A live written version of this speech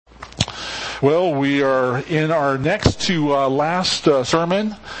Well, we are in our next to last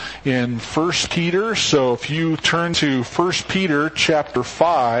sermon in 1 Peter. So if you turn to 1 Peter chapter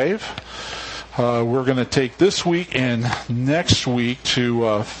 5, we're going to take this week and next week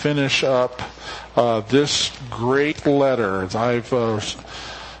to finish up this great letter. I've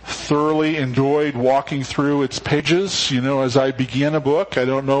thoroughly enjoyed walking through its pages. You know, as I begin a book, I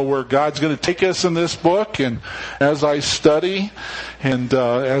don't know where God's going to take us in this book. And as I study and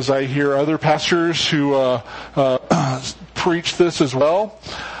as I hear other pastors who preach this as well,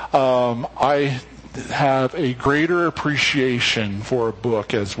 I have a greater appreciation for a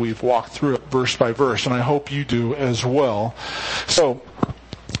book as we've walked through it verse by verse. And I hope you do as well. So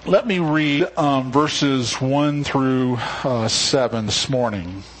let me read verses 1 through 7 this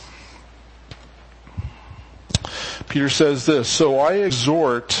morning. Peter says this, "So I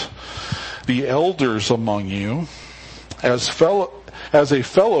exhort the elders among you, as a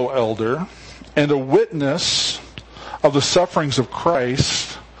fellow elder and a witness of the sufferings of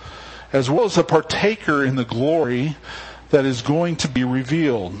Christ, as well as a partaker in the glory that is going to be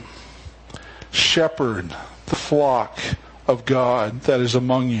revealed. Shepherd the flock of God that is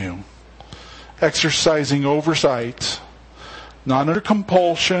among you, exercising oversight, not under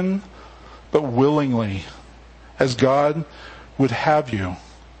compulsion, but willingly, as God would have you,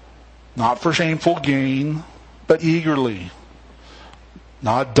 not for shameful gain, but eagerly,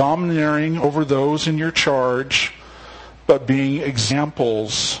 not domineering over those in your charge, but being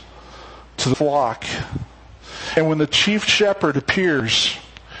examples to the flock. And when the chief shepherd appears,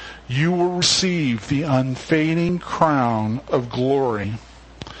 you will receive the unfading crown of glory.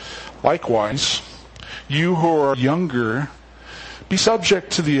 Likewise, you who are younger, be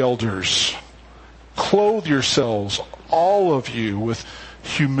subject to the elders. Clothe yourselves, all of you, with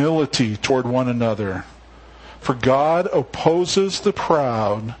humility toward one another. For God opposes the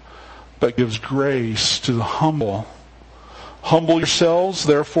proud, but gives grace to the humble. Humble yourselves,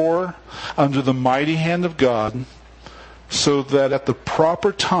 therefore, under the mighty hand of God, so that at the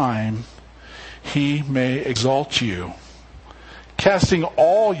proper time He may exalt you, casting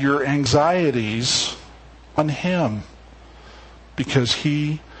all your anxieties on Him, because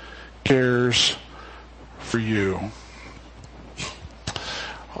He cares for you."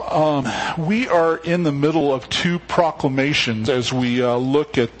 We are in the middle of two proclamations as we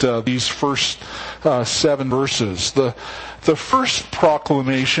look at these first 7 verses. The first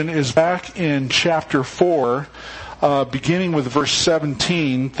proclamation is back in chapter 4, beginning with verse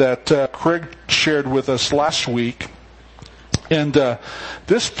 17 that Craig shared with us last week. And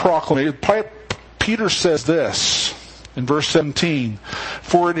this proclamation, Peter says this in verse 17,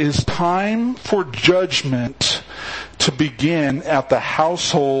 "For it is time for judgment to begin at the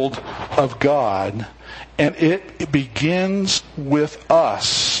household of God, and it begins with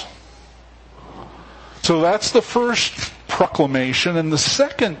us." So that's the first proclamation. And the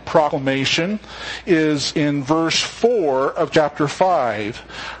second proclamation is in verse 4 of chapter 5.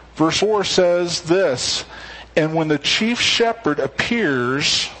 Verse 4 says this, "And when the chief shepherd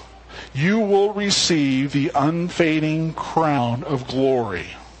appears, you will receive the unfading crown of glory."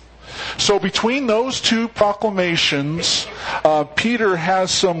 So between those two proclamations, Peter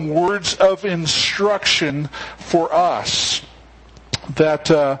has some words of instruction for us that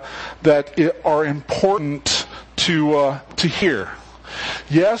are important to hear.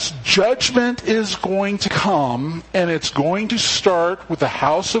 Yes, judgment is going to come, and it's going to start with the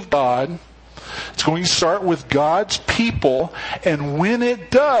house of God. It's going to start with God's people, and when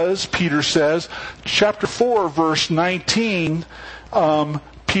it does, Peter says, chapter 4, verse 19,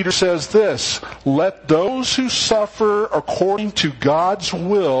 Peter says this, "Let those who suffer according to God's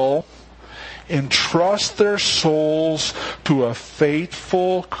will entrust their souls to a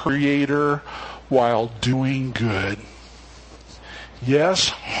faithful Creator while doing good." Yes,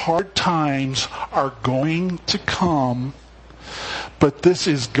 hard times are going to come, but this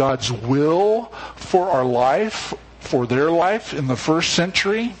is God's will for our life, for their life in the first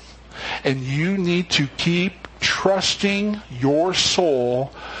century, and you need to keep trusting your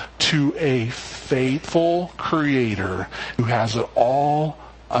soul to a faithful Creator who has it all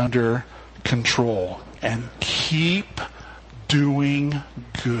under control. And keep doing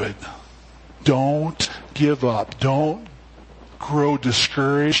good. Don't give up. Don't grow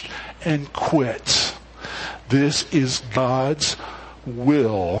discouraged and quit. This is God's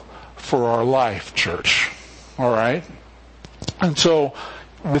will for our life, church. All right? And so,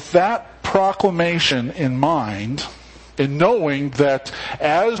 with that proclamation in mind, and knowing that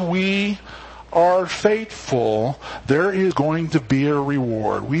as we are faithful, there is going to be a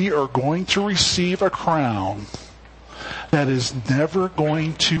reward. We are going to receive a crown. that is never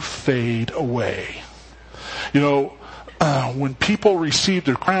going to fade away. When people received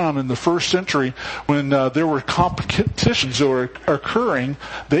a crown in the first century, when there were competitions that were occurring,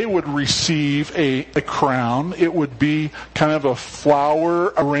 they would receive a crown. It would be kind of a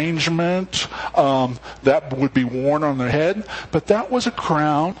flower arrangement that would be worn on their head. But that was a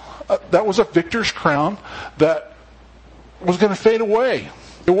crown, that was a victor's crown that was going to fade away.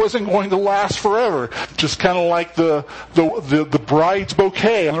 It wasn't going to last forever. Just kind of like the bride's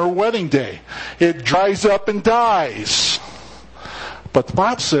bouquet on her wedding day. It dries up and dies. But the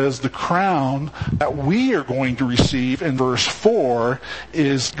Bible says the crown that we are going to receive in verse 4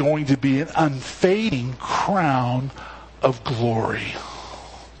 is going to be an unfading crown of glory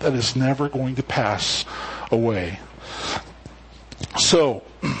that is never going to pass away. So,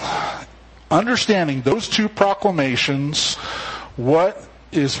 understanding those two proclamations, what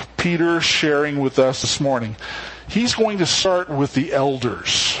is Peter sharing with us this morning? He's going to start with the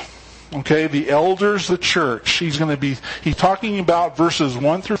elders. Okay, the elders, the church. He's talking about verses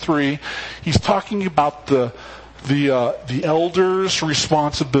 1 through 3. He's talking about the elders'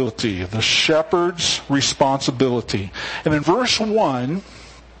 responsibility, the shepherd's responsibility. And in verse 1,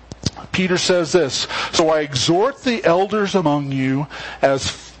 Peter says this, "So I exhort the elders among you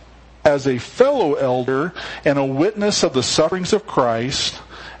as a fellow elder and a witness of the sufferings of Christ,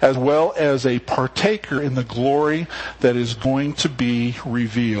 as well as a partaker in the glory that is going to be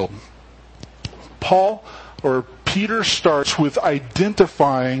revealed." Peter starts with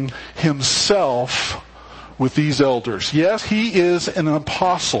identifying himself with these elders. Yes, he is an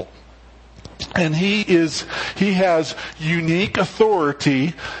apostle. And he has unique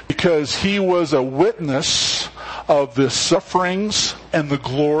authority because he was a witness of the sufferings and the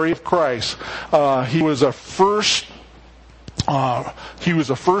glory of Christ. He was a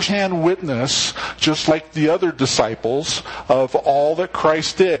first-hand witness, just like the other disciples, of all that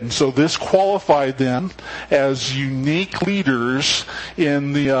Christ did. And so this qualified them as unique leaders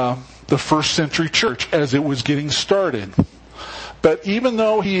in the first century church as it was getting started. But even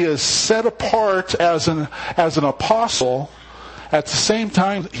though he is set apart as an apostle, at the same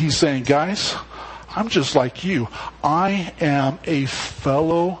time he's saying, guys, I'm just like you. I am a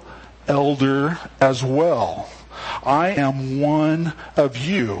fellow elder as well. I am one of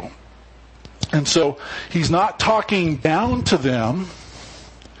you. And so he's not talking down to them.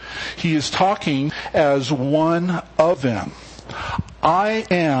 He is talking as one of them.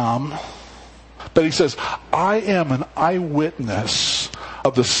 But he says, I am an eyewitness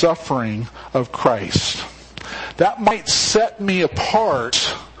of the suffering of Christ. That might set me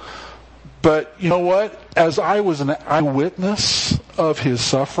apart, but you know what? As I was an eyewitness of his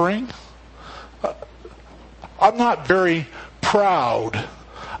suffering, I'm not very proud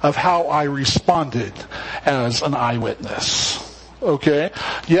of how I responded as an eyewitness. Okay?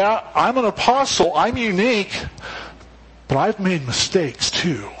 Yeah, I'm an apostle, I'm unique, but I've made mistakes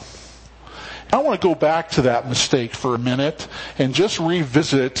too. I want to go back to that mistake for a minute and just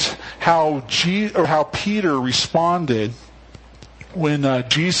revisit how Peter responded when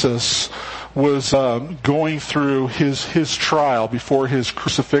Jesus was going through his trial before his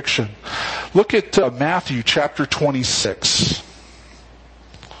crucifixion. Look at Matthew chapter 26,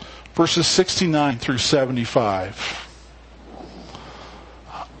 verses 69 through 75.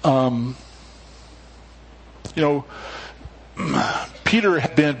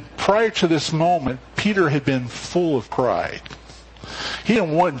 Prior to this moment, Peter had been full of pride. He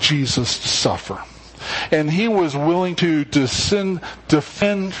didn't want Jesus to suffer. And he was willing to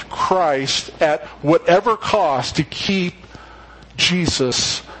defend Christ at whatever cost to keep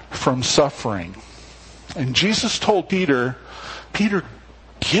Jesus from suffering. And Jesus told Peter,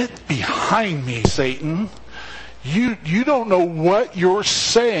 get behind me, Satan. You don't know what you're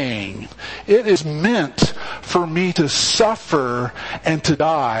saying. It is meant for me to suffer and to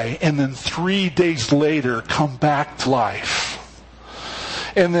die, and then 3 days later come back to life.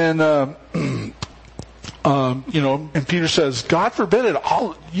 And then, and Peter says, God forbid it.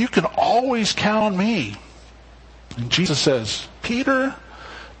 You can always count on me. And Jesus says, Peter,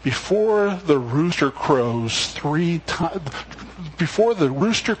 before the rooster crows 3 times, before the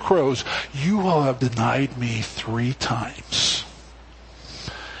rooster crows, you will have denied me 3 times.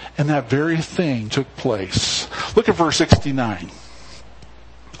 And that very thing took place. Look at verse 69.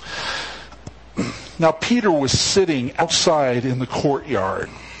 Now Peter was sitting outside in the courtyard,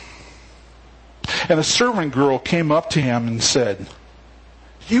 and a servant girl came up to him and said,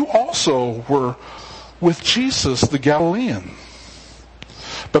 "You also were with Jesus the Galilean."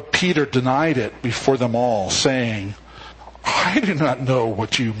 But Peter denied it before them all, saying, "I do not know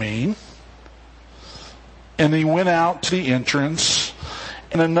what you mean." And he went out to the entrance,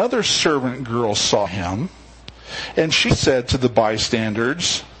 and another servant girl saw him, and she said to the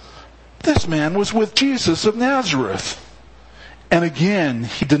bystanders, "This man was with Jesus of Nazareth." And again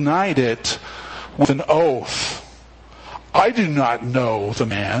he denied it with an oath. "I do not know the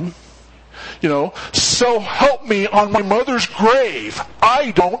man. So help me on my mother's grave. I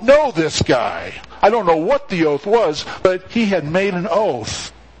don't know this guy." I don't know what the oath was, but he had made an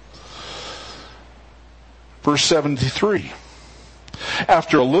oath. Verse 73.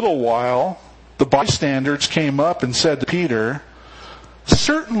 After a little while, the bystanders came up and said to Peter,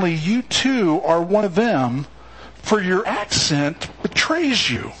 "Certainly you too are one of them, for your accent betrays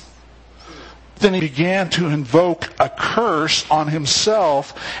you." Then he began to invoke a curse on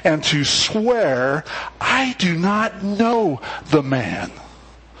himself and to swear, "I do not know the man.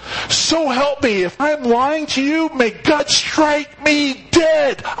 So help me, if I'm lying to you, may God strike me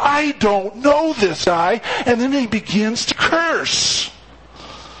dead. I don't know this guy." And then he begins to curse.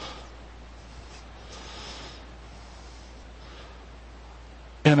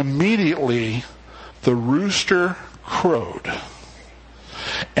 And immediately the rooster crowed.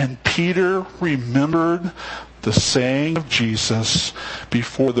 And Peter remembered the saying of Jesus,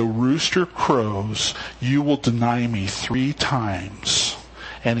 "Before the rooster crows, you will deny me 3 times."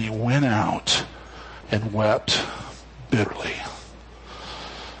 And he went out and wept bitterly.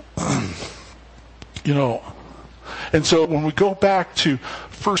 And so when we go back to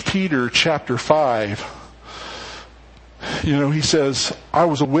 1 Peter chapter 5, he says, "I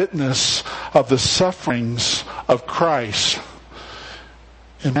was a witness of the sufferings of Christ."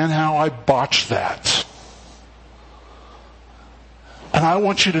 And man, how I botched that. And I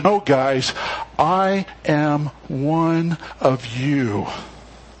want you to know, guys, I am one of you.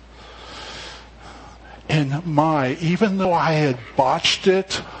 And even though I had botched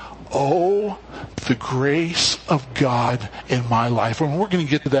it, the grace of God in my life. And we're going to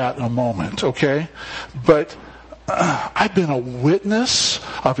get to that in a moment, okay? But I've been a witness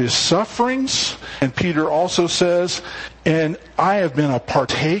of his sufferings. And Peter also says, and I have been a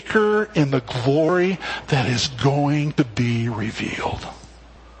partaker in the glory that is going to be revealed.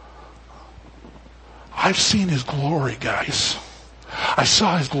 I've seen his glory, guys. I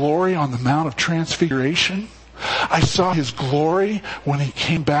saw his glory on the Mount of Transfiguration. I saw his glory when he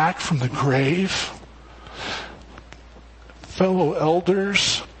came back from the grave. Fellow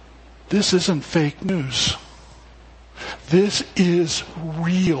elders, this isn't fake news. This is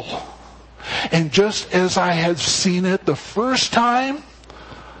real. And just as I had seen it the first time,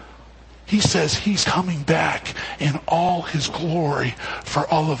 he says he's coming back in all his glory for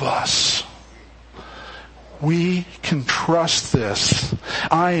all of us. We can trust this.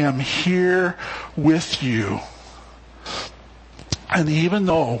 I am here with you. And even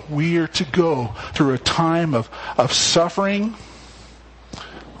though we are to go through a time of suffering,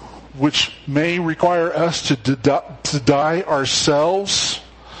 which may require us to die ourselves,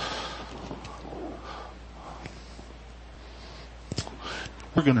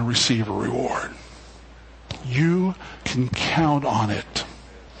 we're going to receive a reward. You can count on it.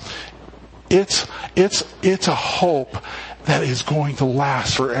 It's a hope that is going to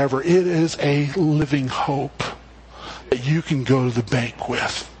last forever. It is a living hope that you can go to the bank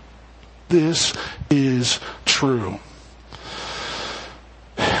with. This is true.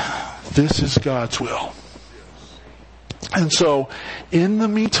 This is God's will. And so, in the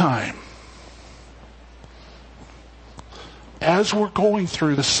meantime, as we're going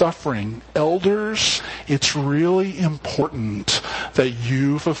through the suffering, elders, it's really important that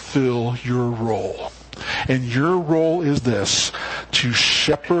you fulfill your role. And your role is this: to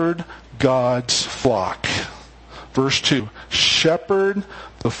shepherd God's flock. Verse 2, shepherd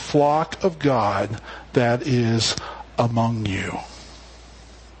the flock of God that is among you.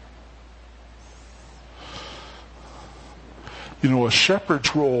 A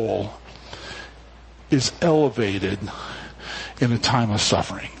shepherd's role is elevated in a time of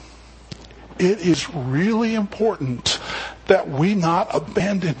suffering. It is really important that we not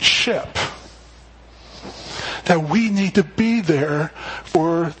abandon ship. That we need to be there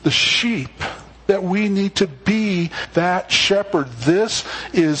for the sheep. That we need to be that shepherd. This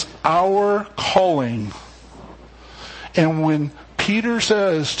is our calling. And when Peter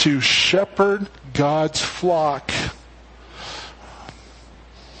says to shepherd God's flock,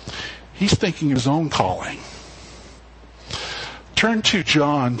 he's thinking of his own calling. Turn to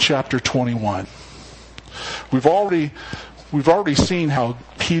John chapter 21. We've already seen how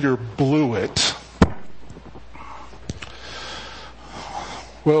Peter blew it.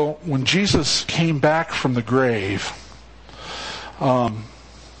 Well, when Jesus came back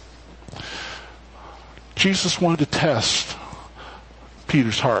Jesus wanted to test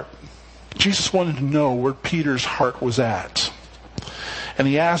Peter's heart. Jesus wanted to know where Peter's heart was at. And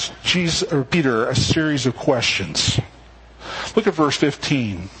he asked Peter a series of questions. Look at verse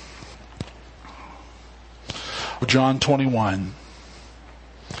 15 of John 21.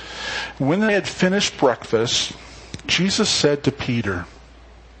 When they had finished breakfast, Jesus said to Peter,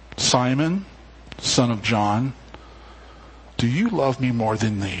 "Simon, son of John, do you love me more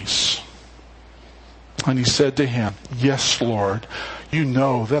than these?" And he said to him, "Yes, Lord, you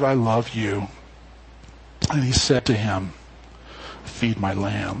know that I love you." And he said to him, "Feed my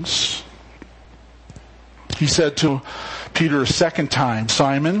lambs." He said to Peter a second time,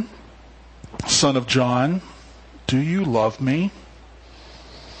 "Simon, son of John, do you love me?"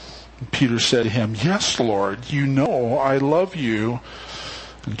 And Peter said to him, "Yes, Lord, you know I love you."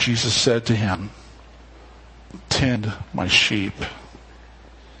 And Jesus said to him, "Tend my sheep."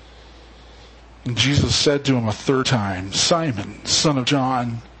 And Jesus said to him a third time, "Simon, son of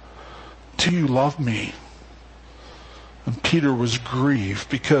John, do you love me?" And Peter was grieved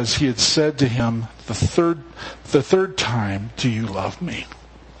because he had said to him the third time, "Do you love me?"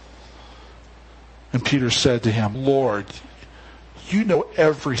 And Peter said to him, "Lord, you know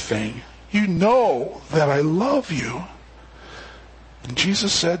everything. You know that I love you." And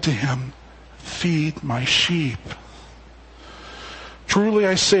Jesus said to him, "Feed my sheep. Truly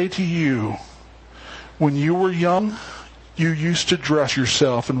I say to you, when you were young, you used to dress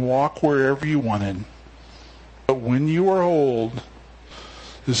yourself and walk wherever you wanted. But when you are old,"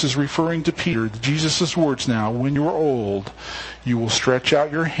 this is referring to Peter, Jesus' words now, "when you are old, you will stretch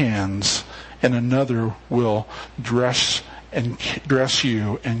out your hands, and another will dress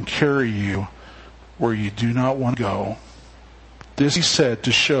you and carry you where you do not want to go." This he said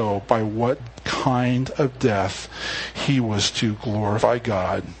to show by what kind of death he was to glorify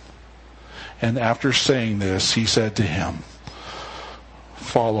God. And after saying this, he said to him,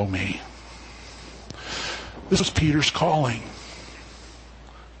 "Follow me." This was Peter's calling.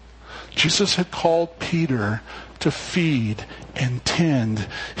 Jesus had called Peter to feed and tend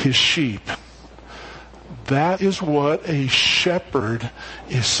his sheep. That is what a shepherd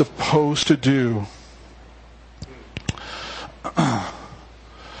is supposed to do.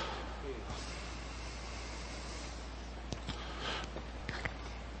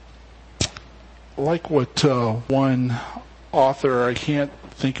 Like what one author, I can't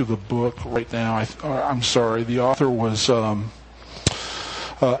think of the book right now. I'm sorry. The author was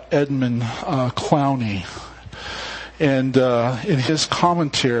Edmund Clowney. And in his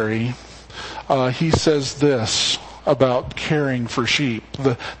commentary, he says this about caring for sheep.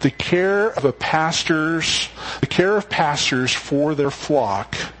 The care of pastors for their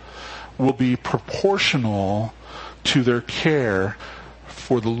flock will be proportional to their care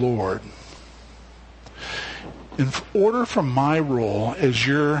for the Lord. In order for my role as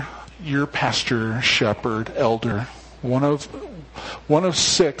your pastor, shepherd, elder, one of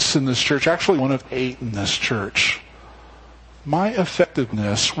 6 in this church, actually one of 8 in this church, my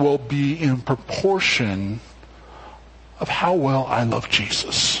effectiveness will be in proportion of how well I love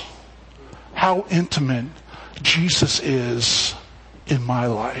Jesus, how intimate Jesus is in my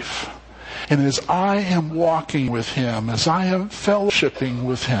life. And as I am walking with him, as I am fellowshipping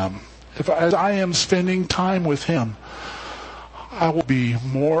with him, as I am spending time with him, I will be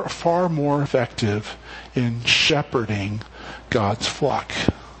far more effective in shepherding God's flock.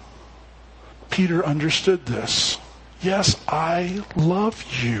 Peter understood this. Yes, I love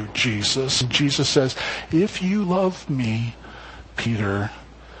you, Jesus. And Jesus says, if you love me, Peter,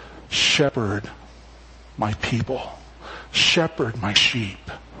 shepherd my people, shepherd my sheep,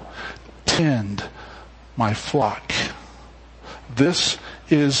 tend my flock. This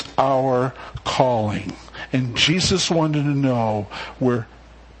is our calling. And Jesus wanted to know where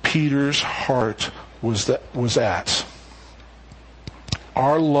Peter's heart was at.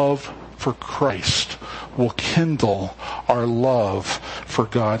 Our love for Christ will kindle our love for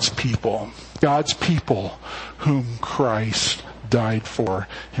God's people whom Christ died for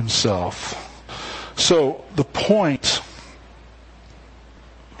himself. So the point,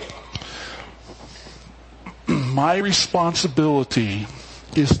 my responsibility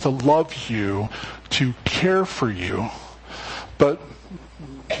is to love you, to care for you, but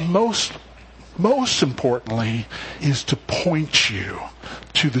most importantly is to point you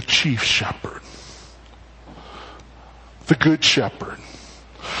to the chief shepherd, the good shepherd,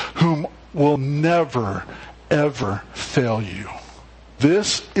 whom will never, ever fail you.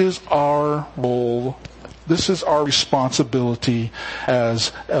 This is our role. This is our responsibility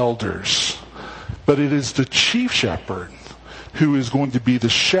as elders. But it is the chief shepherd, who is going to be the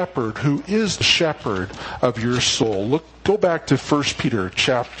shepherd, who is the shepherd of your soul. Go back to 1 Peter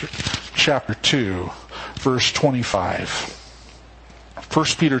chapter 2, verse 25. 1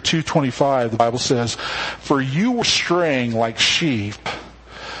 Peter 2:25, the Bible says, "For you were straying like sheep,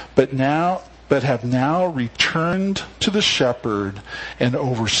 but have now returned to the shepherd and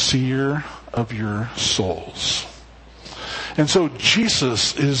overseer of your souls." And so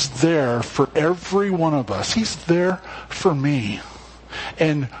Jesus is there for every one of us. He's there for me.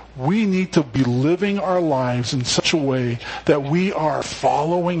 And we need to be living our lives in such a way that we are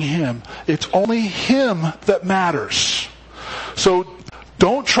following Him. It's only Him that matters. So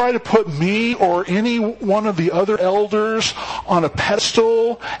don't try to put me or any one of the other elders on a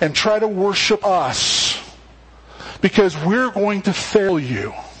pedestal and try to worship us, because we're going to fail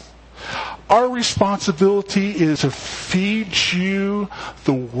you. Our responsibility is to feed you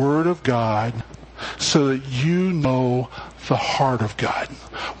the Word of God so that you know the heart of God,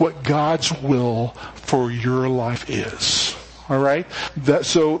 what God's will for your life is. All right?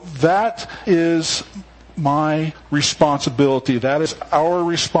 That is my responsibility. That is our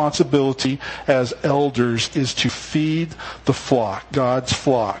responsibility as elders, is to feed the flock, God's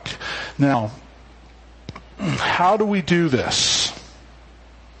flock. Now, how do we do this?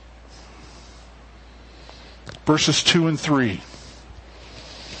 Verses 2 and 3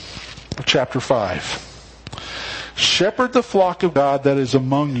 of chapter 5. "Shepherd the flock of God that is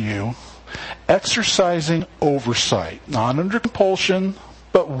among you, exercising oversight, not under compulsion,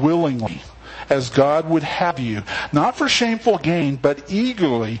 but willingly, as God would have you, not for shameful gain, but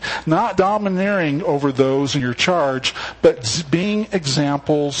eagerly, not domineering over those in your charge, but being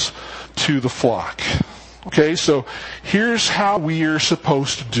examples to the flock." Okay, so here's how we are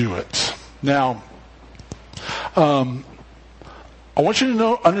supposed to do it. Now, I want you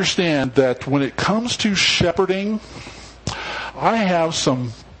to understand that when it comes to shepherding, I have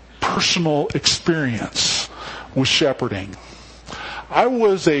some personal experience with shepherding. I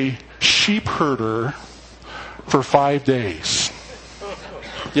was a sheep herder for 5 days.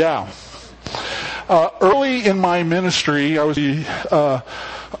 Yeah. Early in my ministry, I was a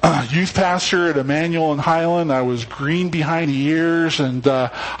youth pastor at Emmanuel in Highland. I was green behind the ears, and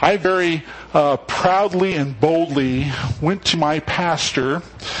I very proudly and boldly went to my pastor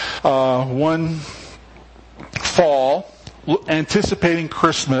one fall, anticipating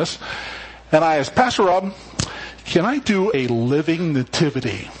Christmas, and I asked, "Pastor Rob, can I do a living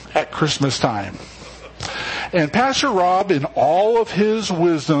nativity at Christmas time?" And Pastor Rob, in all of his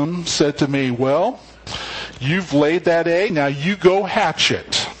wisdom, said to me, "Well, you've laid that egg, now you go hatch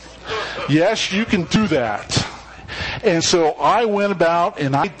it. Yes, you can do that." And so I went about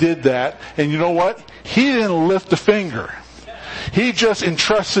and I did that, and you know what? He didn't lift a finger. He just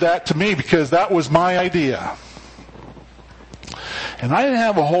entrusted that to me because that was my idea. And I didn't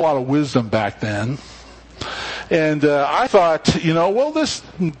have a whole lot of wisdom back then. And I thought, this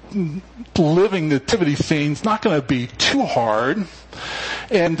living nativity scene's not going to be too hard.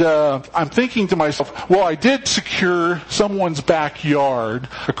 And I'm thinking to myself, well, I did secure someone's backyard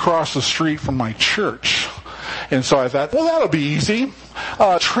across the street from my church. And so I thought, well, that'll be easy.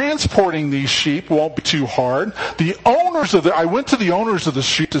 Transporting these sheep won't be too hard. I went to the owners of the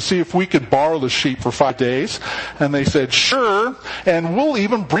sheep to see if we could borrow the sheep for 5 days. And they said, sure, and we'll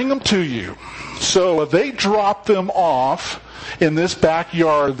even bring them to you. So they dropped them off in this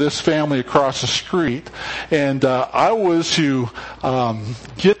backyard, this family across the street, and I was to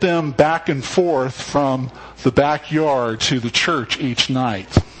get them back and forth from the backyard to the church each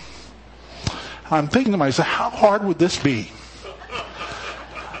night. I'm thinking to myself, how hard would this be?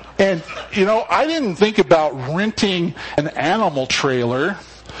 And, I didn't think about renting an animal trailer.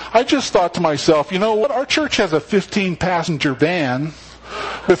 I just thought to myself, our church has a 15-passenger van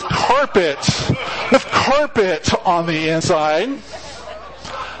with carpet on the inside.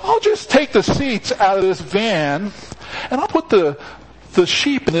 I'll just take the seats out of this van and I'll put the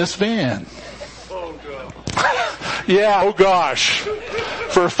sheep in this van. Oh, God. Yeah, oh gosh.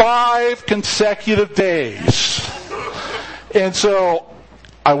 For 5 consecutive days. And so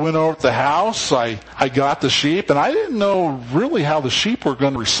I went over to the house, I got the sheep, and I didn't know really how the sheep were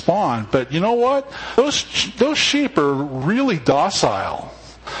going to respond. But you know what? Those sheep are really docile.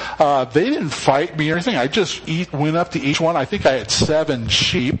 They didn't fight me or anything. I just went up to each one. I think I had 7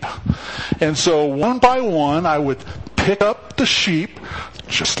 sheep. And so one by one, I would pick up the sheep,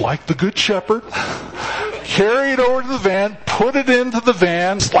 just like the Good Shepherd, carry it over to the van, put it into the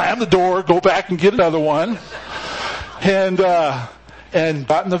van, slam the door, go back and get another one. And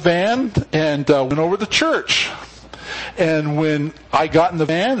got in the van and went over to church. And when I got in the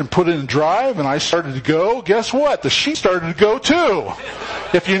van and put it in drive and I started to go, guess what? The sheep started to go too,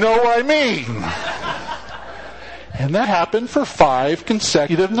 if you know what I mean. And that happened for 5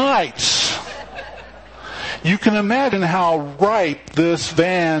 consecutive nights. You can imagine how ripe this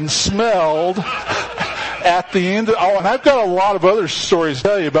van smelled at the end. And I've got a lot of other stories to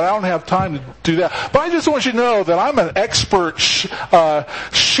tell you, but I don't have time to do that. But I just want you to know that I'm an expert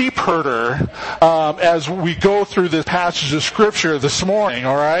sheep herder as we go through this passage of Scripture this morning,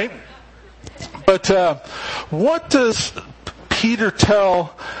 all right? But what does Peter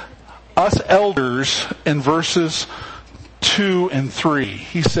tell us elders in verses 2 and 3?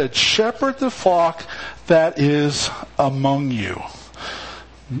 He said, shepherd the flock that is among you,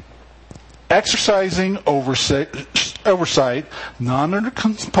 exercising oversight, not under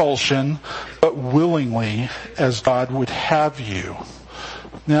compulsion, but willingly, as God would have you.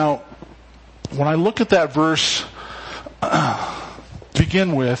 Now, when I look at that verse to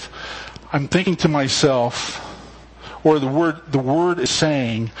begin with, I'm thinking to myself, or the word is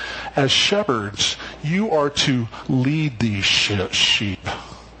saying, as shepherds, you are to lead these sheep,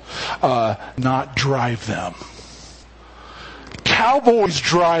 not drive them. Cowboys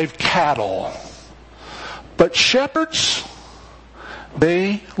drive cattle, but shepherds,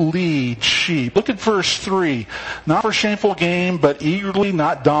 they lead sheep. Look at verse 3. Not for shameful gain, but eagerly,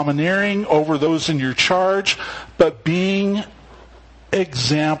 not domineering over those in your charge, but being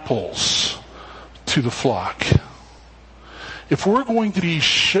examples to the flock. If we're going to be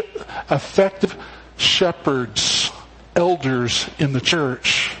effective shepherds, elders in the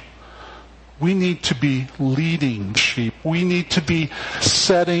church, we need to be leading sheep. We need to be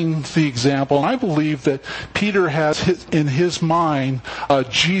setting the example. And I believe that Peter has in his mind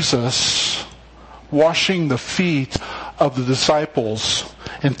Jesus washing the feet of the disciples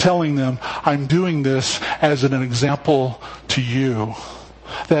and telling them, I'm doing this as an example to you.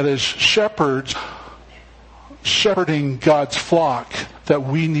 That as shepherds, shepherding God's flock, that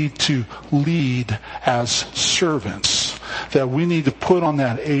we need to lead as servants, that we need to put on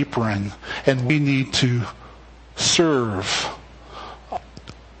that apron and we need to serve,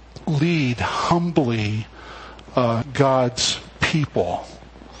 lead humbly God's people.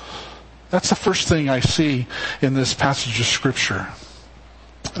 That's the first thing I see in this passage of Scripture.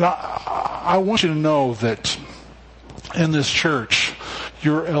 And I want you to know that in this church,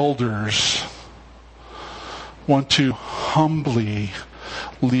 your elders want to humbly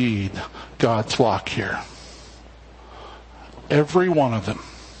lead God's flock here. Every one of them.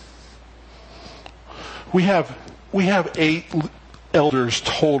 We have 8 elders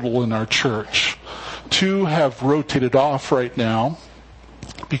total in our church. 2 have rotated off right now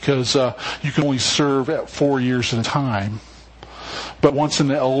because you can only serve at 4 years at a time. But once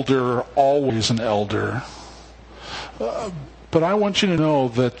an elder, always an elder. But I want you to know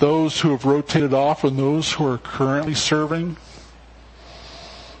that those who have rotated off and those who are currently serving,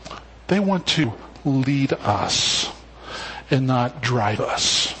 they want to lead us and not drive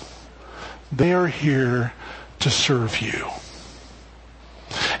us. They are here to serve you.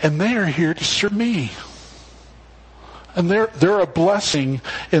 And they are here to serve me. And they're a blessing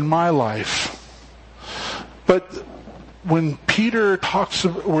in my life. But when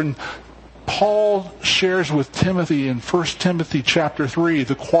Paul shares with Timothy in 1 Timothy chapter 3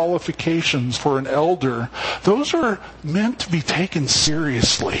 the qualifications for an elder, those are meant to be taken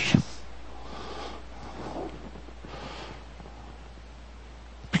seriously.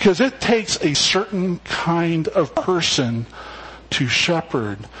 Because it takes a certain kind of person to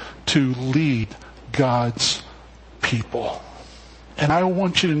shepherd, to lead God's people. And I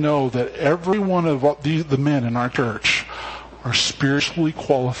want you to know that every one of the men in our church are spiritually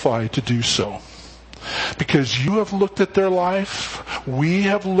qualified to do so. Because you have looked at their life, we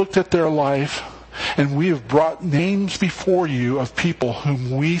have looked at their life, and we have brought names before you of people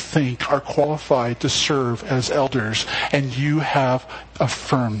whom we think are qualified to serve as elders, and you have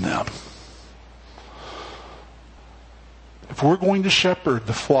affirmed them. If we're going to shepherd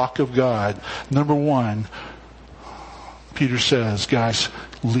the flock of God, number 1, Peter says, guys,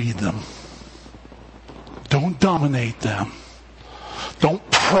 lead them. Don't dominate them.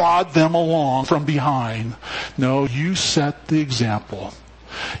 Don't prod them along from behind. No, you set the example.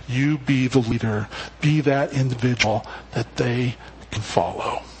 You be the leader. Be that individual that they can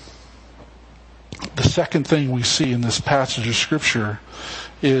follow. The second thing we see in this passage of Scripture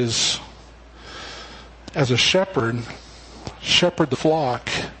is, as a shepherd the flock,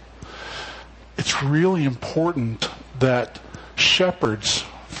 it's really important that shepherds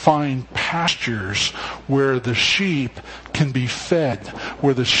find pastures where the sheep can be fed,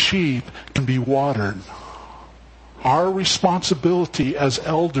 where the sheep can be watered. Our responsibility as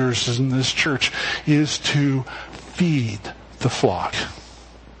elders in this church is to feed the flock.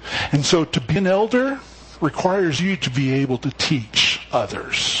 And so to be an elder requires you to be able to teach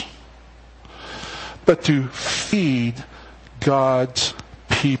others. But to feed God's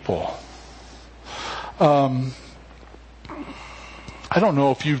people. I don't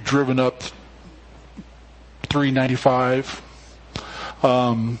know if you've driven up 395.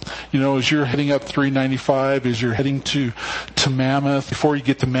 As you're heading up 395, as you're heading to Mammoth, before you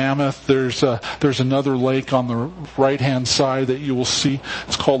get to Mammoth, there's another lake on the right-hand side that you will see.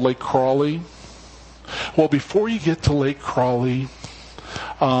 It's called Lake Crawley. Well, before you get to Lake Crawley,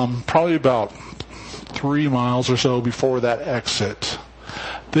 probably about 3 miles or so before that exit,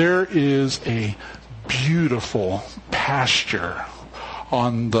 there is a beautiful pasture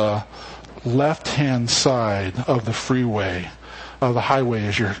on the left-hand side of the freeway, of the highway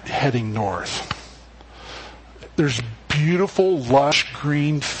as you're heading north. There's beautiful, lush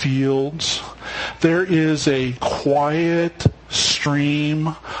green fields. There is a quiet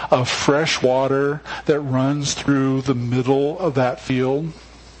stream of fresh water that runs through the middle of that field.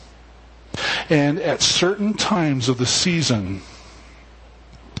 And at certain times of the season,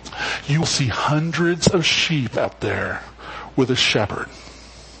 you will see hundreds of sheep out there with a shepherd.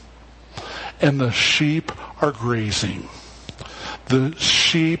 And the sheep are grazing. The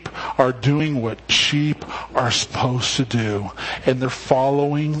sheep are doing what sheep are supposed to do. And they're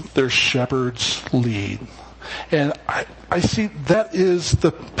following their shepherd's lead. And I think that is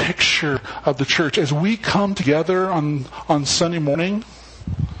the picture of the church. As we come together on Sunday morning,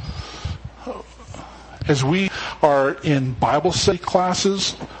 as we are in Bible study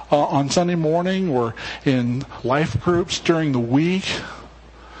classes on Sunday morning or in life groups during the week,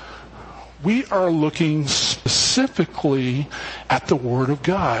 we are looking specifically at the Word of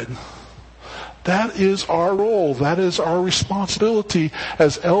God. That is our role. That is our responsibility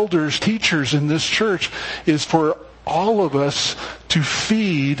as elders, teachers in this church, is for all of us to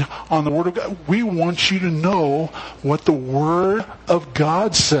feed on the Word of God. We want you to know what the Word of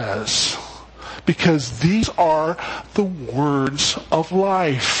God says, because these are the words of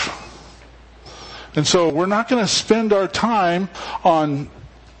life. And so we're not going to spend our time on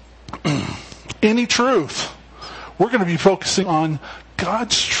any truth. We're going to be focusing on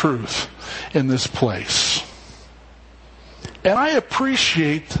God's truth in this place. And I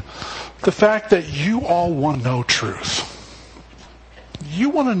appreciate the fact that you all want to know truth. You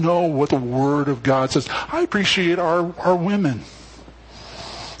want to know what the Word of God says. I appreciate our women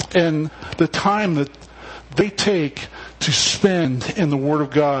and the time that they take to spend in the Word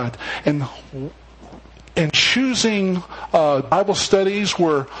of God and choosing Bible studies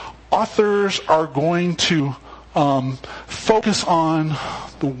where authors are going to focus on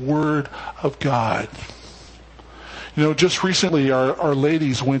the Word of God. Just recently our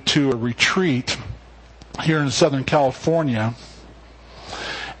ladies went to a retreat here in Southern California,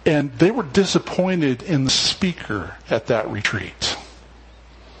 and they were disappointed in the speaker at that retreat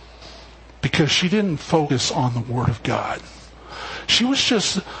because she didn't focus on the Word of God. She was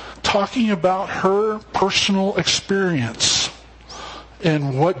just talking about her personal experience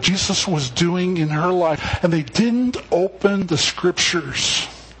and what Jesus was doing in her life. And they didn't open the Scriptures.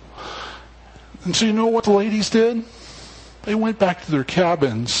 And so you know what the ladies did? They went back to their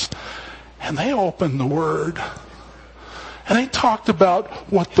cabins and they opened the Word. And they talked about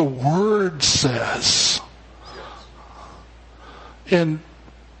what the Word says. And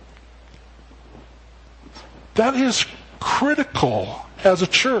that is critical as a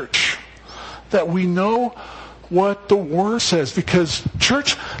church, that we know what the Word says, because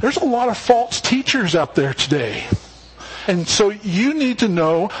church, there's a lot of false teachers out there today. And so you need to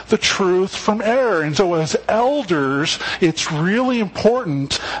know the truth from error. And so as elders, it's really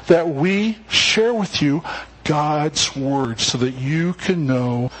important that we share with you God's Word so that you can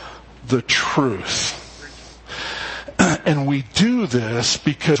know the truth. And we do this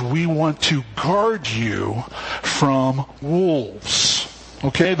because we want to guard you from wolves.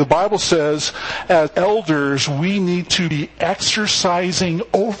 Okay, the Bible says as elders we need to be exercising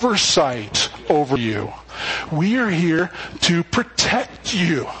oversight over you. We are here to protect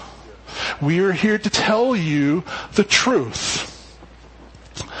you. We are here to tell you the truth.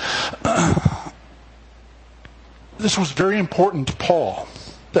 This was very important to Paul,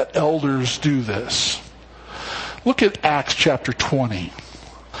 that elders do this. Look at Acts chapter 20.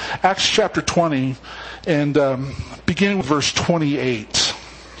 Acts chapter 20, and beginning with verse 28.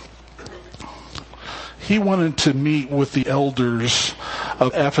 He wanted to meet with the elders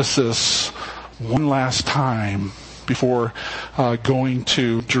of Ephesus one last time before going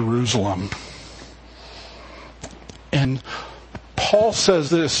to Jerusalem. And Paul says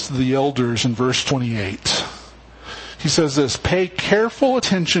this to the elders in verse 28. He says this, "Pay careful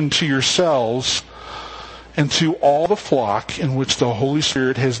attention to yourselves and to all the flock in which the Holy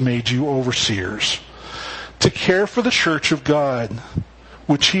Spirit has made you overseers, to care for the church of God,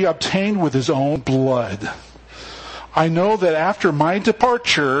 which he obtained with his own blood. I know that after my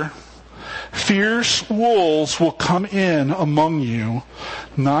departure, fierce wolves will come in among you,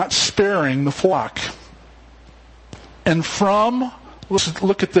 not sparing the flock. And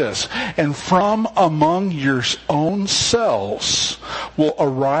look at this. And from among your own selves will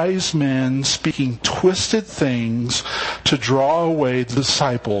arise men speaking twisted things to draw away the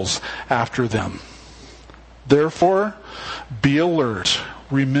disciples after them. Therefore, be alert,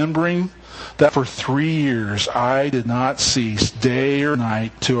 remembering that for 3 years I did not cease day or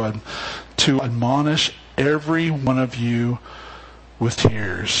night to admonish every one of you with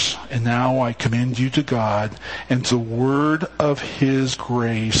tears. And now I commend you to God and to the word of his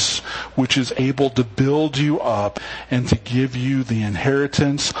grace, which is able to build you up and to give you the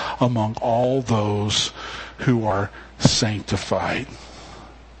inheritance among all those who are sanctified."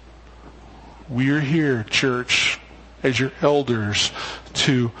 We are here, church, as your elders,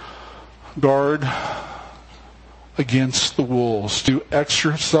 to guard against the wolves, to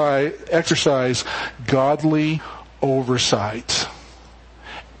exercise godly oversight.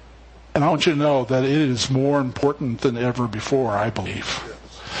 And I want you to know that it is more important than ever before, I believe.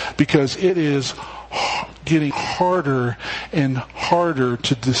 Because it is getting harder and harder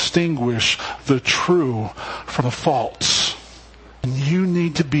to distinguish the true from the false. And you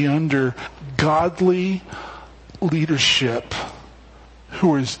need to be under godly leadership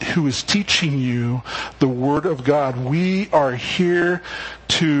who is teaching you the Word of God. We are here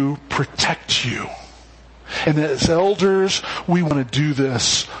to protect you. And as elders, we want to do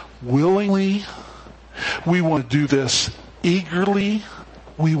this willingly. We want to do this eagerly.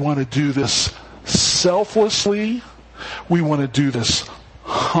 We want to do this selflessly. We want to do this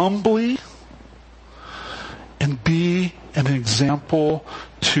humbly and be an example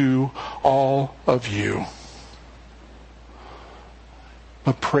to all of you.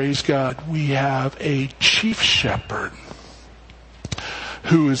 But praise God, we have a chief shepherd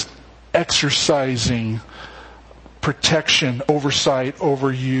who is exercising protection, oversight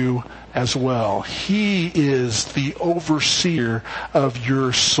over you as well. He is the overseer of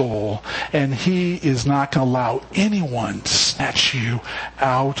your soul, and he is not going to allow anyone to snatch you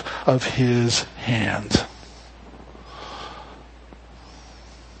out of his hand.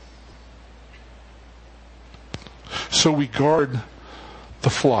 So we guard the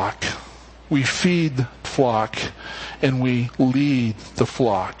flock, we feed the flock, and we lead the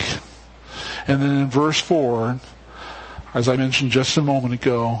flock. And then in verse 4, as I mentioned just a moment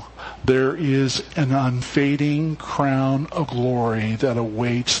ago, there is an unfading crown of glory that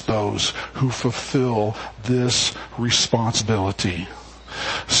awaits those who fulfill this responsibility.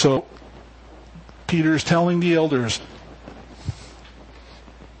 So Peter is telling the elders,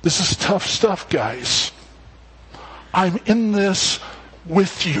 this is tough stuff, guys. I'm in this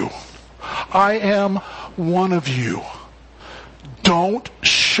with you. I am one of you. Don't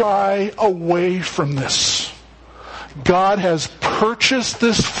shy away from this. God has purchased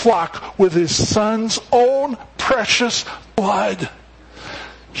this flock with his Son's own precious blood.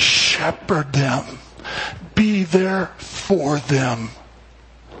 Shepherd them. Be there for them.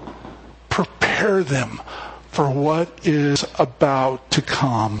 Prepare them for what is about to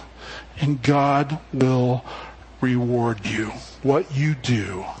come. And God will reward you. What you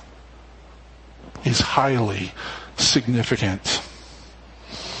do is highly significant.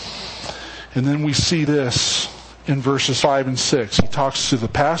 And then we see this in verses 5 and 6. He talks to the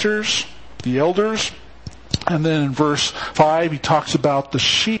pastors, the elders, and then in verse 5 he talks about the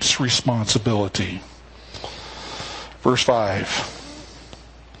sheep's responsibility. Verse 5.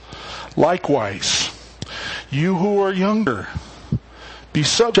 Likewise, you who are younger, be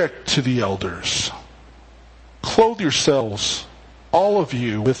subject to the elders. Clothe yourselves, all of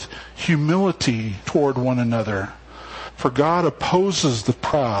you, with humility toward one another. For God opposes the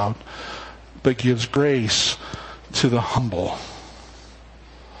proud, but gives grace to the humble.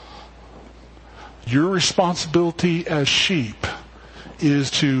 Your responsibility as sheep is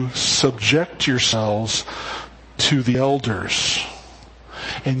to subject yourselves to the elders.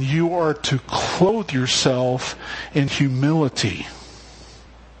 And you are to clothe yourself in humility.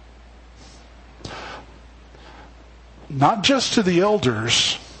 Not just to the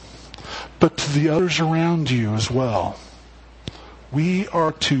elders, but to the others around you as well. We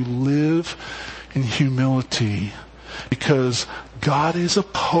are to live in humility because God is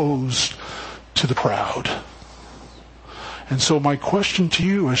opposed to the proud. And so my question to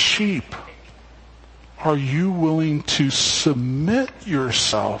you as sheep, are you willing to submit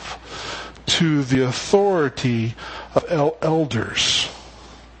yourself to the authority of elders?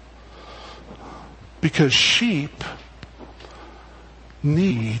 Because sheep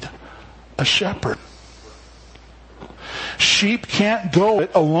need a shepherd. Sheep can't go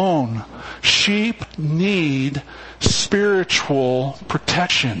it alone. Sheep need spiritual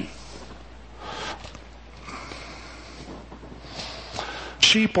protection.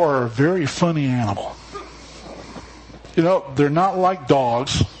 Sheep are a very funny animal. You know, they're not like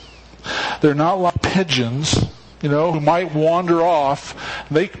dogs. They're not like pigeons, who might wander off.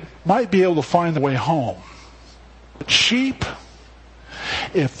 They might be able to find their way home. But sheep,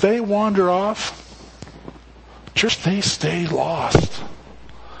 if they wander off, just they stay lost.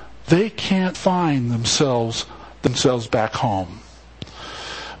 They can't find themselves back home.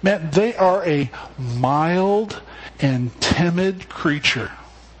 Man, they are a mild and timid creature.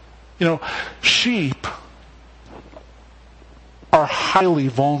 Sheep are highly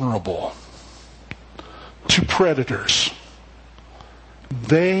vulnerable to predators.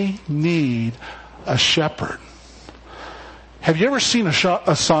 They need a shepherd. Have you ever seen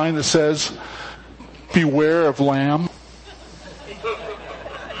a sign that says, "Beware of lamb"?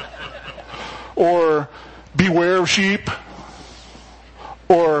 Or "Beware of sheep"?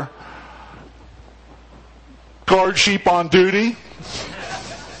 Or "Guard sheep on duty"?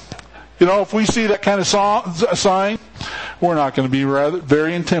 If we see that kind of sign, we're not going to be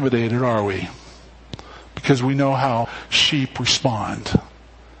very intimidated, are we? Because we know how sheep respond.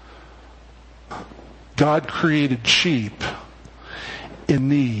 God created sheep in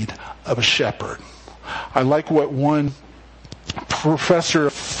need of a shepherd. I like what one professor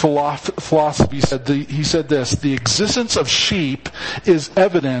of philosophy said. He said this: the existence of sheep is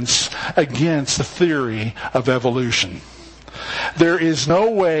evidence against the theory of evolution. There is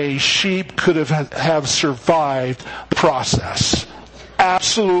no way sheep could have survived the process.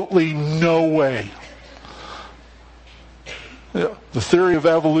 Absolutely no way. The theory of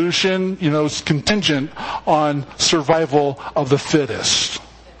evolution, is contingent on survival of the fittest.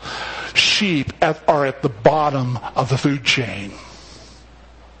 Sheep are at the bottom of the food chain.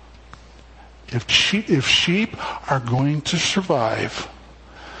 If sheep are going to survive,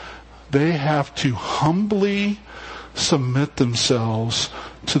 they have to humbly submit themselves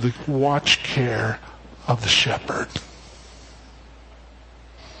to the watch care of the shepherd.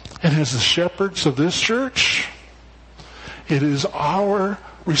 And as the shepherds of this church, it is our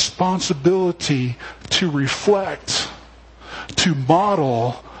responsibility to reflect, to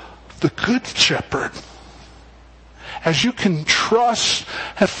model the good shepherd. As you can trust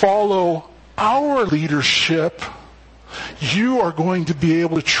and follow our leadership, you are going to be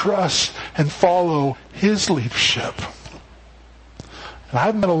able to trust and follow his leadership. And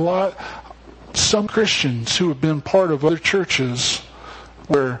I've met some Christians who have been part of other churches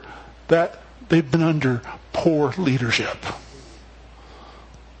where they've been under poor leadership.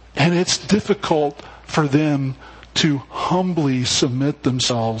 And it's difficult for them to humbly submit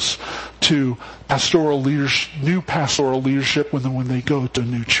themselves to new pastoral leadership when they go to a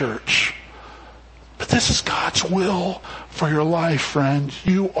new church. But this is God's will for your life, friend.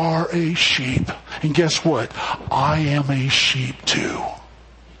 You are a sheep. And guess what? I am a sheep too.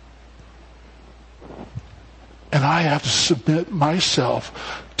 And I have to submit myself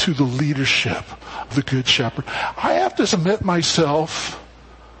to the leadership of the Good Shepherd. I have to submit myself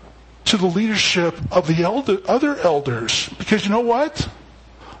to the leadership of the other elders. Because you know what?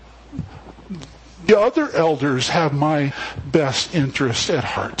 The other elders have my best interest at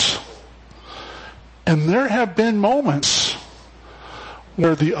heart. And there have been moments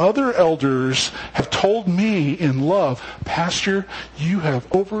where the other elders have told me in love, "Pastor, you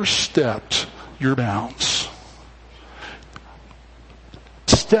have overstepped your bounds.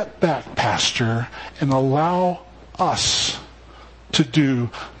 Step back, Pastor, and allow us to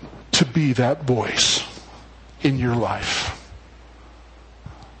be that voice in your life."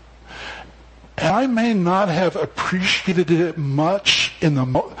 And I may not have appreciated it very much in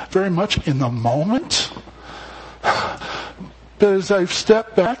the moment, but as I've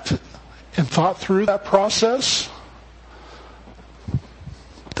stepped back and thought through that process,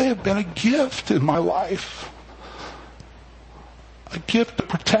 they have been a gift in my life. A gift of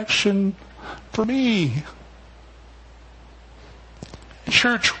protection for me.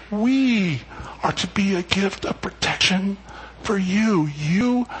 Church, we are to be a gift of protection for you.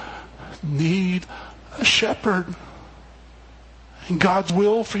 You need a shepherd. And God's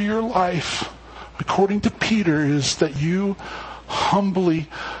will for your life, according to Peter, is that you humbly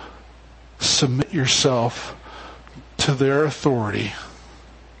submit yourself to their authority.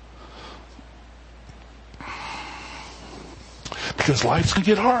 Because life's going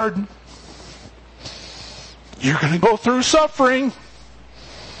to get hard. You're going to go through suffering.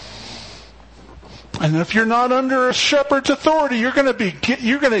 And if you're not under a shepherd's authority, you're going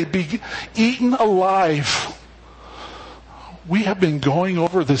to be eaten alive. We have been going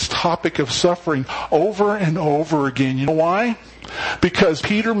over this topic of suffering over and over again. You know why? Because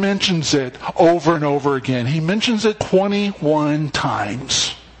Peter mentions it over and over again. He mentions it 21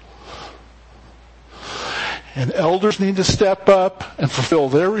 times. And elders need to step up and fulfill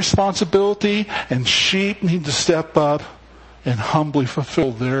their responsibility, and sheep need to step up and humbly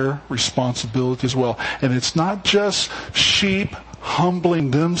fulfill their responsibility as well. And it's not just sheep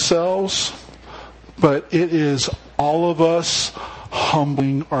humbling themselves, but it is all of us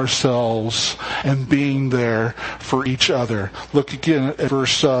humbling ourselves and being there for each other. Look again at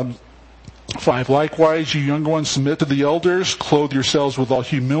verse 5. Likewise, you younger ones, submit to the elders. Clothe yourselves with all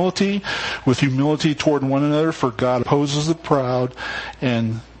humility, with humility toward one another, for God opposes the proud,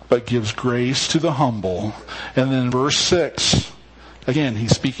 but gives grace to the humble. And then verse 6, again,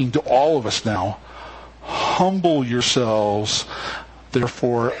 he's speaking to all of us now. Humble yourselves,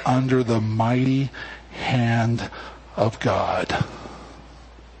 therefore, under the mighty hand of God.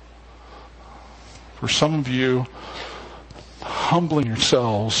 For some of you, humbling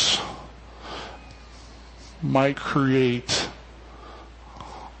yourselves might create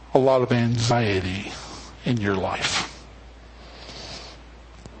a lot of anxiety in your life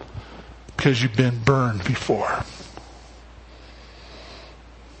because you've been burned before.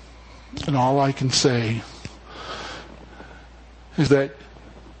 And all I can say is that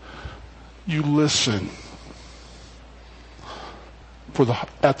you listen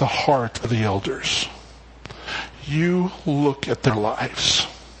at the heart of the elders. You look at their lives.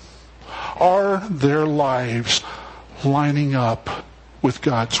 Are their lives lining up with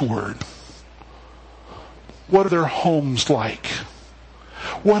God's Word? What are their homes like?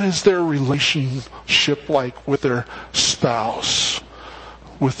 What is their relationship like with their spouse,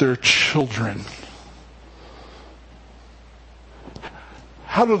 with their children?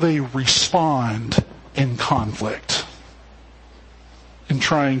 How do they respond in conflict, in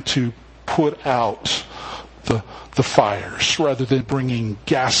trying to put out the fires rather than bringing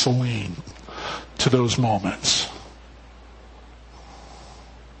gasoline to those moments?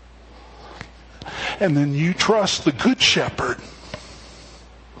 And then you trust the good shepherd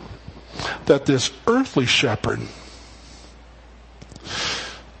that this earthly shepherd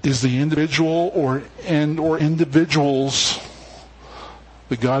is the individual or individuals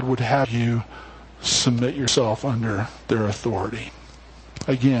that God would have you submit yourself under their authority.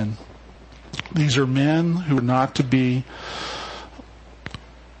 Again, these are men who are not to be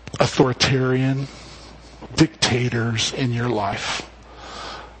authoritarian dictators in your life.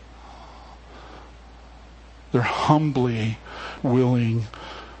 They're humbly willing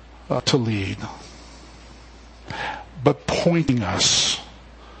to lead, but pointing us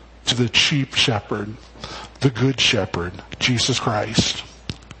to the chief shepherd, the good shepherd, Jesus Christ,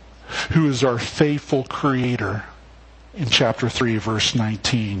 who is our faithful creator in chapter 3, verse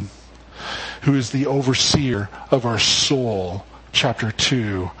 19, who is the overseer of our soul, chapter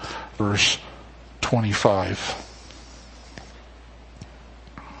 2, verse 25.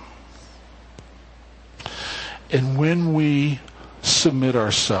 And when we submit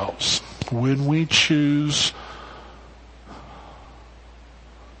ourselves, when we choose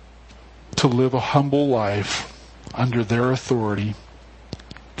to live a humble life under their authority,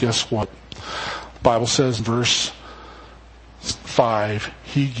 guess what? The Bible says in verse 5,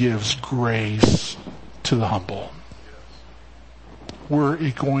 He gives grace to the humble.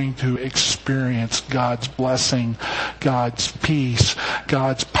 We're going to experience God's blessing, God's peace,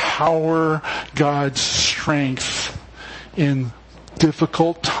 God's power, God's strength in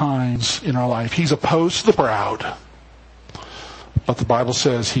difficult times in our life. He's opposed to the proud, but the Bible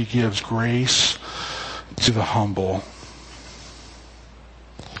says He gives grace to the humble.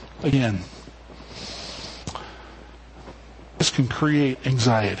 Again, this can create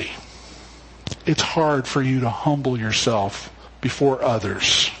anxiety. It's hard for you to humble yourself before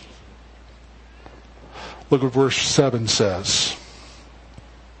others. Look what verse 7 says.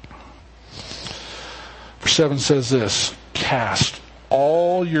 Verse 7 says this: cast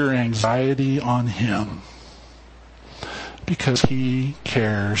all your anxiety on Him, because He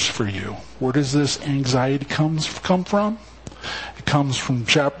cares for you. Where does this anxiety come from? It comes from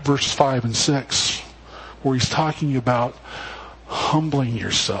verse 5 and 6, where he's talking about humbling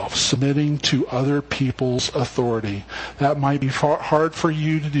yourself, submitting to other people's authority. That might be hard for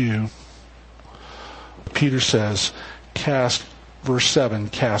you to do. Peter says, verse 7,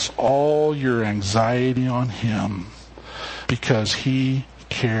 cast all your anxiety on him because he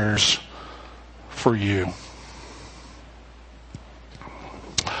cares for you.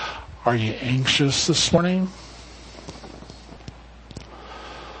 Are you anxious this morning?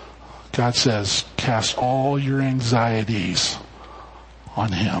 God says, cast all your anxieties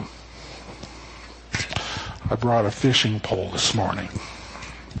on him. I brought a fishing pole this morning.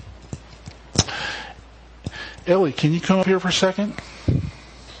 Ellie, can you come up here for a second?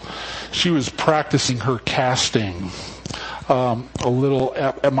 She was practicing her casting a little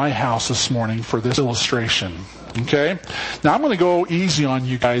at my house this morning for this illustration. Okay? Now I'm going to go easy on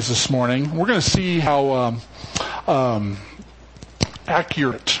you guys this morning. We're going to see how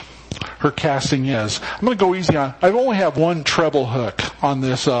accurate her casting is. I'm going to go easy on. I only have one treble hook on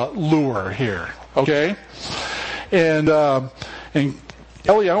this lure here. Okay? And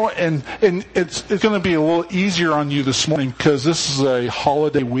Ellie, and it's going to be a little easier on you this morning because this is a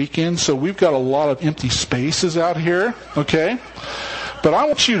holiday weekend, so we've got a lot of empty spaces out here, okay? But I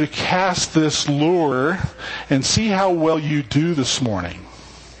want you to cast this lure and see how well you do this morning.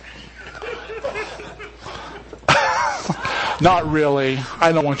 Not really.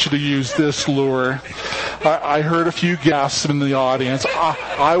 I don't want you to use this lure. I heard a few gasps in the audience.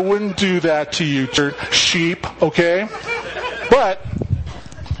 I wouldn't do that to you, sheep, okay? But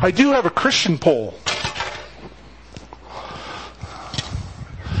I do have a Christian pole.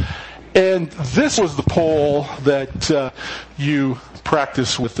 And this was the pole that you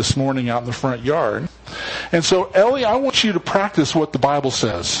practiced with this morning out in the front yard. And so, Ellie, I want you to practice what the Bible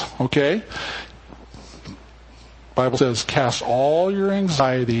says, okay? The Bible says, cast all your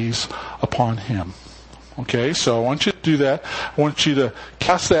anxieties upon him. Okay, so I want you to do that. I want you to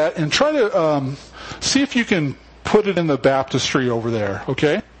cast that and try to see if you can put it in the baptistry over there,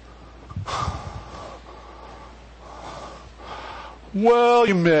 okay? Well,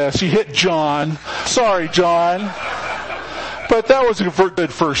 you missed. You hit John. Sorry, John. But that was a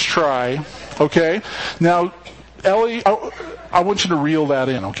good first try. Okay? Now, Ellie, I want you to reel that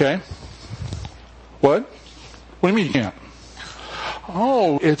in, okay? What? What do you mean you can't?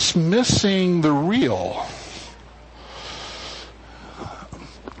 Oh, it's missing the reel.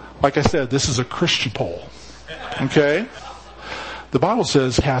 Like I said, this is a Christian pole. Okay? The Bible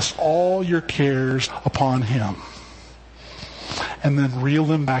says, cast all your cares upon him. And then reel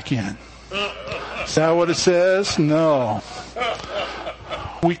them back in. Is that what it says? No.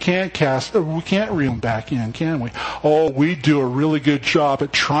 We can't reel them back in, can we? Oh, we do a really good job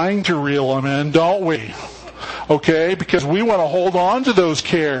at trying to reel them in, don't we? Okay? Because we want to hold on to those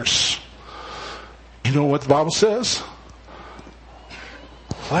cares. You know what the Bible says?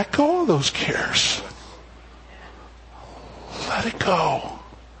 Let go of those cares. Let it go.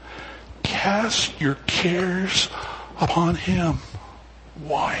 Cast your cares upon him.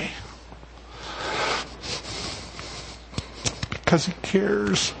 Why? Because he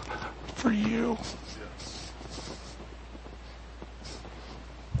cares for you.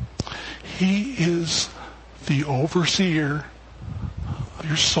 He is the overseer of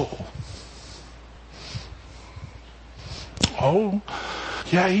your soul. Oh,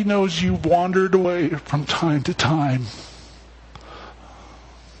 yeah, he knows you've wandered away from time to time.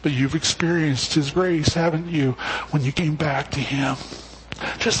 But you've experienced his grace, haven't you, when you came back to him?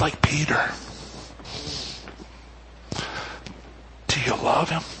 Just like Peter. Do you love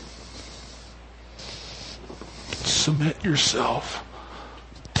him? Submit yourself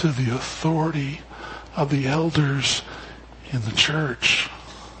to the authority of the elders in the church.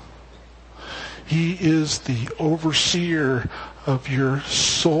 He is the overseer of your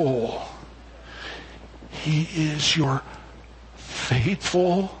soul. He is your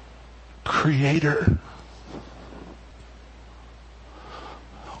faithful creator.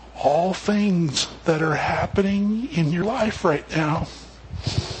 All things that are happening in your life right now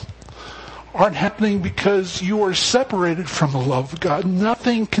aren't happening because you are separated from the love of God.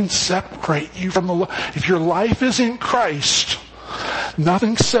 Nothing can separate you from the love. If your life is in Christ,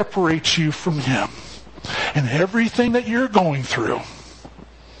 nothing separates you from him. And everything that you're going through,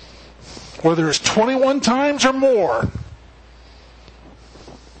 whether it's 21 times or more,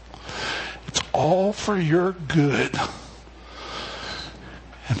 it's all for your good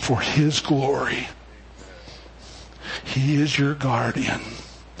and for his glory. He is your guardian.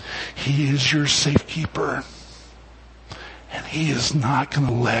 He is your safekeeper. And he is not going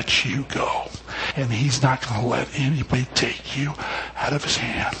to let you go. And he's not going to let anybody take you out of his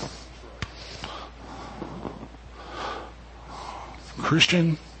hand.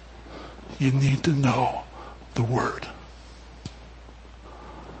 Christian, you need to know the word.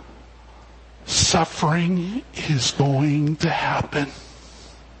 suffering is going to happen.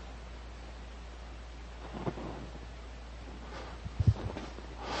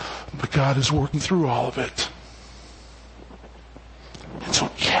 But God is working through all of it. And so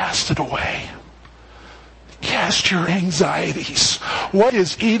cast it away. Cast your anxieties. What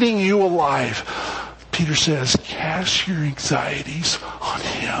is eating you alive? Peter says, cast your anxieties on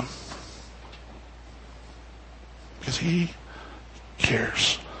Him. Because He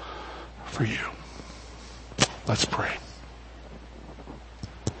cares for you. Let's pray.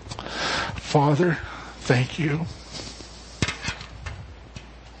 Father, thank you.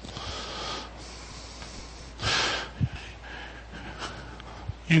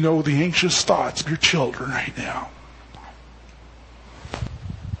 You know the anxious thoughts of your children right now.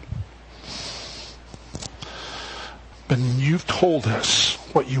 But you've told us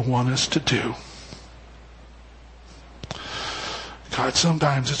what you want us to do. God,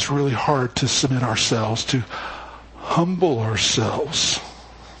 sometimes it's really hard to submit ourselves, to humble ourselves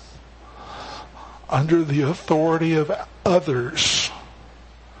under the authority of others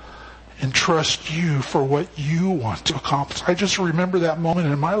and trust you for what you want to accomplish. I just remember that moment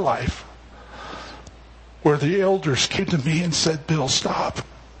in my life where the elders came to me and said, Bill, stop.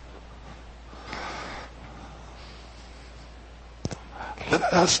 Let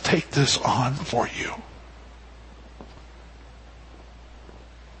us take this on for you.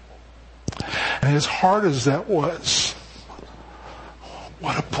 And as hard as that was,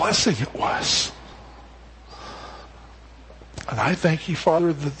 what a blessing it was. And I thank you,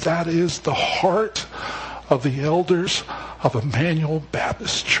 Father, that that is the heart of the elders of Emmanuel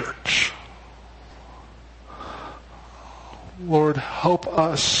Baptist Church. Lord, help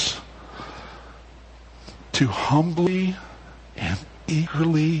us to humbly and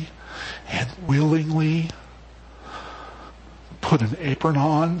eagerly and willingly put an apron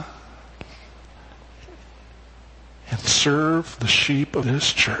on and serve the sheep of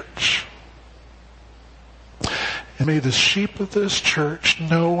this church. And may the sheep of this church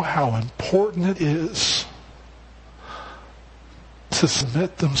know how important it is to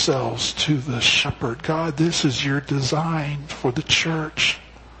submit themselves to the shepherd. God, this is your design for the church.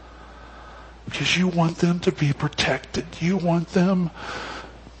 Because you want them to be protected. You want them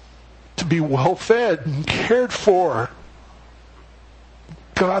to be well fed and cared for.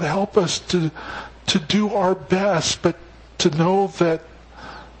 God, help us to do our best, but to know that,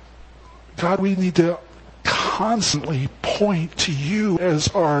 God, we need to constantly point to you as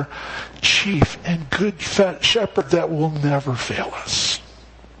our chief and good shepherd that will never fail us.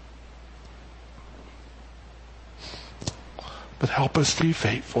 But help us to be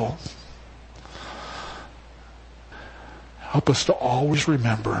faithful. Help us to always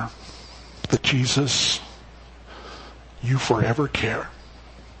remember that Jesus, you forever care.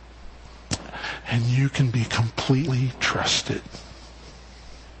 And you can be completely trusted.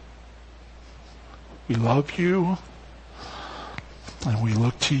 We love you, and we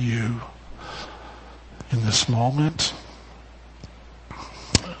look to you in this moment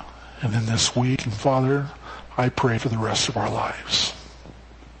and in this week. And Father, I pray for the rest of our lives.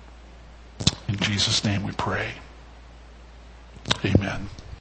 In Jesus' name we pray. Amen.